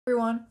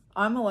Everyone,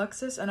 I'm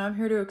Alexis and I'm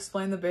here to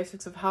explain the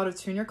basics of how to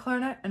tune your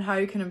clarinet and how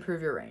you can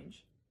improve your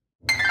range.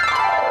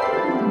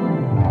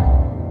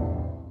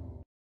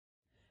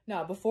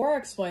 Now, before I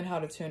explain how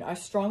to tune, I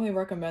strongly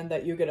recommend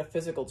that you get a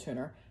physical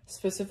tuner,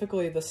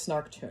 specifically the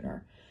Snark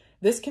tuner.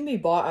 This can be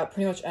bought at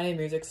pretty much any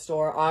music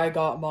store. I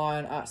got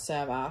mine at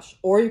Sam Ash,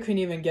 or you can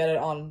even get it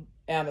on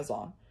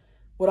Amazon.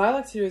 What I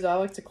like to do is I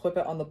like to clip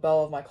it on the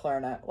bell of my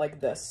clarinet like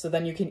this, so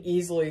then you can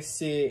easily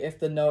see if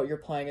the note you're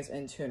playing is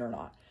in tune or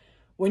not.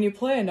 When you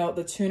play a note,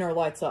 the tuner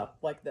lights up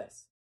like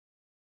this.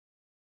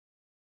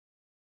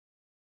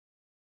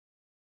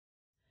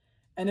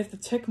 And if the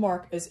tick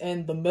mark is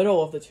in the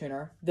middle of the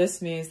tuner, this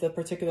means the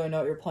particular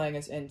note you're playing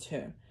is in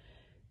tune.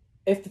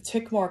 If the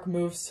tick mark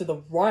moves to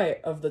the right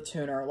of the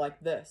tuner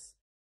like this,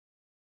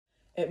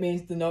 it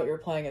means the note you're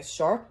playing is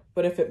sharp,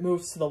 but if it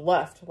moves to the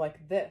left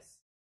like this,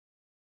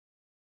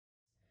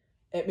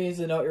 it means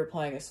the note you're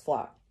playing is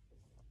flat.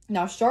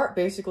 Now, sharp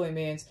basically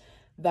means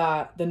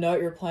that the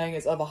note you're playing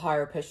is of a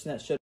higher pitch than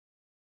it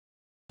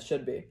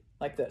should be,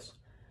 like this.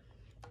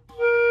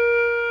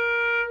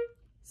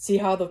 See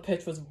how the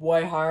pitch was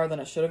way higher than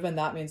it should have been?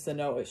 That means the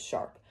note is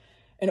sharp.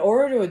 In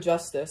order to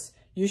adjust this,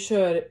 you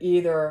should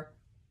either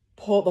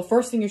the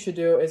first thing you should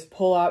do is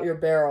pull out your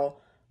barrel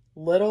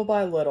little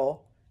by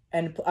little,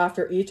 and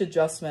after each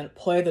adjustment,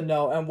 play the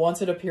note, and once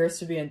it appears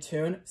to be in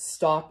tune,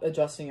 stop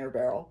adjusting your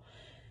barrel.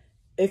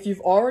 If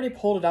you've already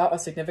pulled it out a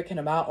significant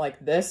amount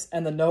like this,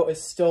 and the note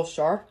is still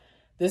sharp,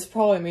 this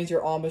probably means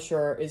your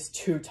embouchure is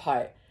too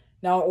tight.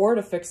 Now, in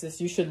order to fix this,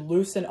 you should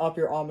loosen up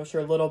your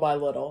embouchure little by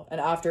little,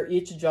 and after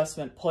each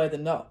adjustment, play the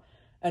note.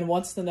 And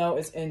once the note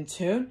is in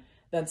tune,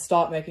 then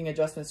stop making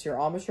adjustments to your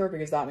embouchure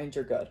because that means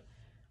you're good.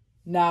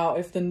 Now,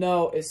 if the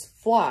note is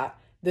flat,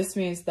 this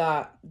means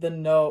that the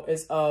note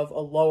is of a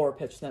lower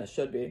pitch than it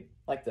should be,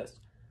 like this.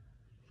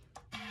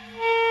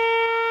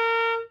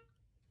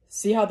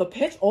 See how the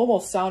pitch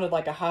almost sounded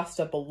like a half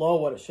step below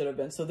what it should have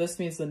been, so this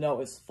means the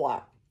note is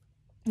flat.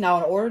 Now,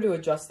 in order to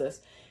adjust this,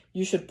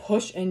 you should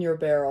push in your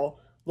barrel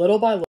little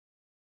by little,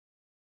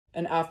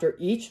 and after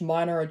each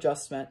minor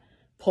adjustment,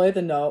 play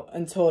the note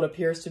until it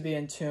appears to be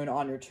in tune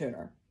on your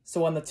tuner,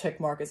 so when the tick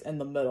mark is in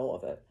the middle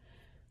of it.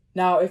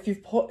 Now, if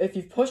you've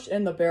pushed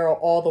in the barrel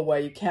all the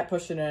way, you can't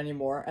push it in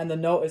anymore, and the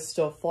note is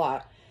still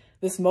flat,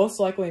 this most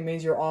likely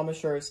means your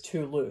embouchure is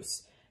too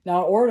loose.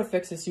 Now, in order to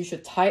fix this, you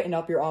should tighten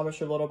up your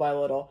embouchure little by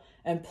little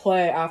and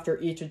play after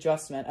each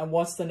adjustment, and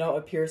once the note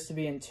appears to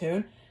be in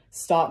tune,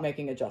 stop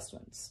making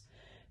adjustments.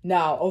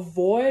 Now,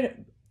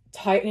 avoid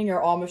tightening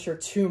your embouchure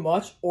too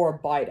much or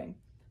biting.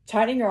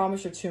 Tightening your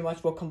embouchure too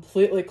much will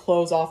completely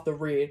close off the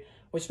reed,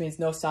 which means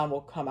no sound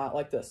will come out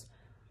like this.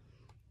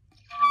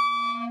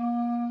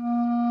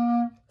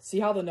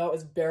 See how the note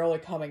is barely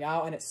coming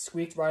out and it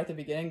squeaked right at the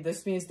beginning?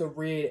 This means the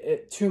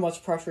reed, too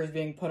much pressure is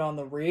being put on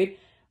the reed,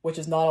 which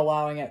is not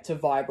allowing it to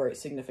vibrate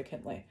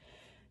significantly.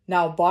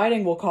 Now,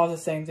 biting will cause the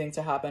same thing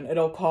to happen.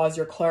 It'll cause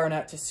your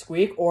clarinet to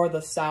squeak or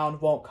the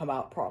sound won't come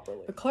out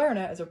properly. The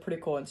clarinet is a pretty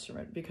cool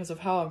instrument because of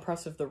how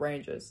impressive the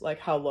range is, like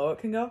how low it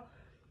can go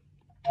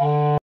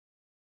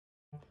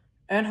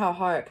and how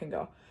high it can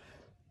go.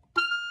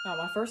 Now,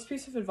 my first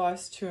piece of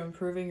advice to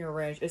improving your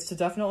range is to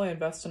definitely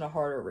invest in a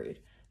harder reed.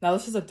 Now,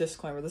 this is a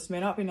disclaimer. This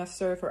may not be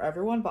necessary for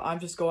everyone, but I'm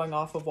just going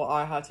off of what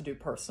I had to do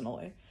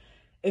personally.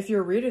 If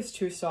your reed is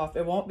too soft,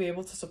 it won't be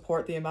able to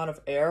support the amount of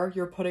air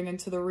you're putting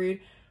into the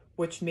reed,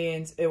 which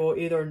means it will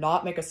either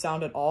not make a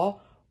sound at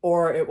all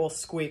or it will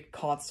squeak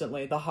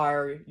constantly the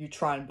higher you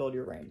try and build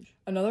your range.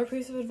 Another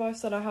piece of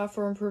advice that I have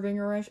for improving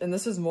your range, and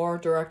this is more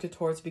directed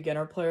towards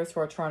beginner players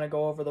who are trying to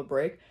go over the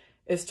break,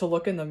 is to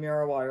look in the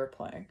mirror while you're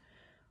playing.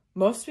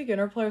 Most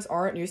beginner players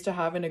aren't used to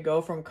having to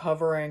go from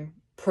covering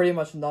pretty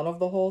much none of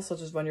the holes,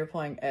 such as when you're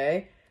playing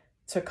A,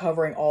 to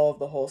covering all of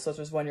the holes, such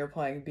as when you're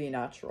playing B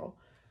natural.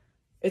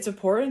 It's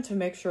important to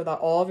make sure that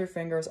all of your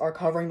fingers are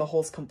covering the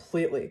holes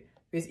completely,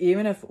 because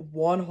even if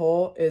one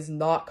hole is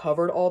not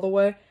covered all the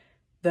way,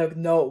 the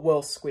note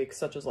will squeak,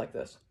 such as like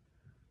this.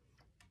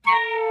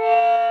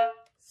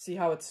 See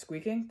how it's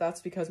squeaking?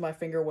 That's because my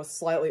finger was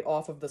slightly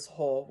off of this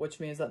hole,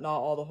 which means that not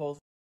all the holes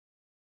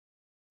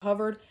are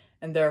covered,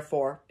 and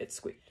therefore it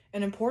squeaked.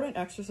 An important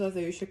exercise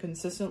that you should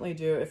consistently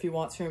do if you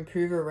want to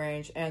improve your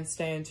range and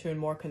stay in tune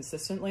more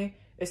consistently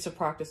is to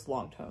practice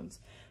long tones.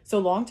 So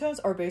long tones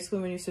are basically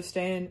when you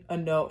sustain a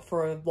note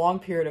for a long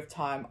period of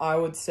time. I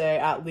would say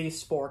at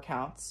least 4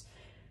 counts.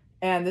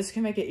 And this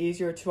can make it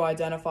easier to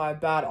identify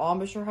bad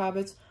embouchure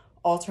habits,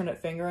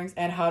 alternate fingerings,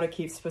 and how to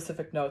keep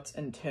specific notes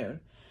in tune.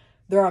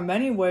 There are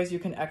many ways you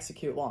can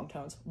execute long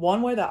tones.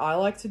 One way that I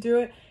like to do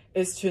it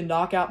is to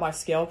knock out my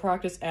scale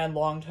practice and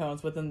long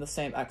tones within the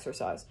same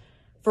exercise.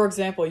 For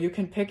example, you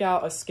can pick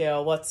out a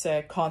scale, let's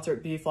say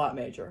concert B flat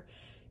major.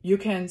 You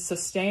can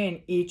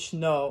sustain each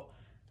note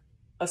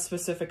a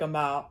specific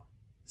amount,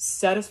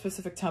 set a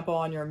specific tempo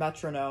on your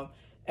metronome,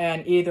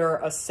 and either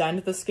ascend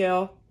the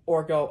scale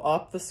or go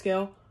up the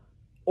scale,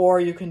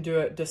 or you can do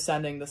it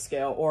descending the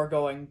scale or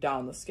going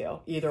down the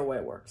scale. Either way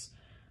works.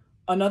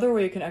 Another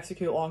way you can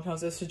execute long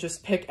tones is to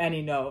just pick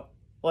any note.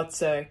 Let's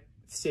say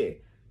C.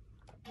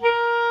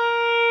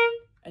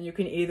 And you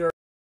can either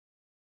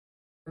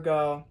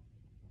go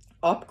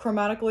up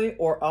chromatically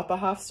or up a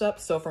half step,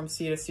 so from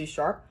C to C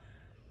sharp.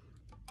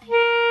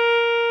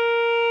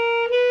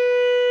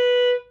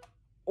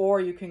 Or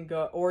you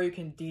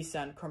can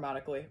descend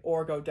chromatically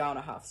or go down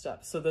a half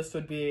step. So this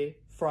would be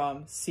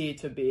from C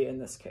to B in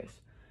this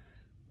case.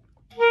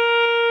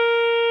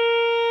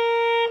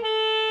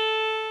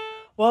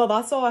 Well,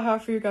 that's all I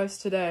have for you guys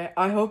today.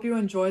 I hope you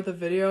enjoyed the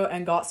video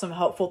and got some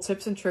helpful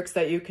tips and tricks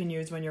that you can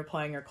use when you're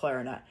playing your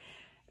clarinet.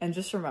 And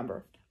just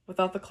remember,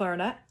 without the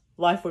clarinet,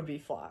 life would be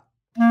flat.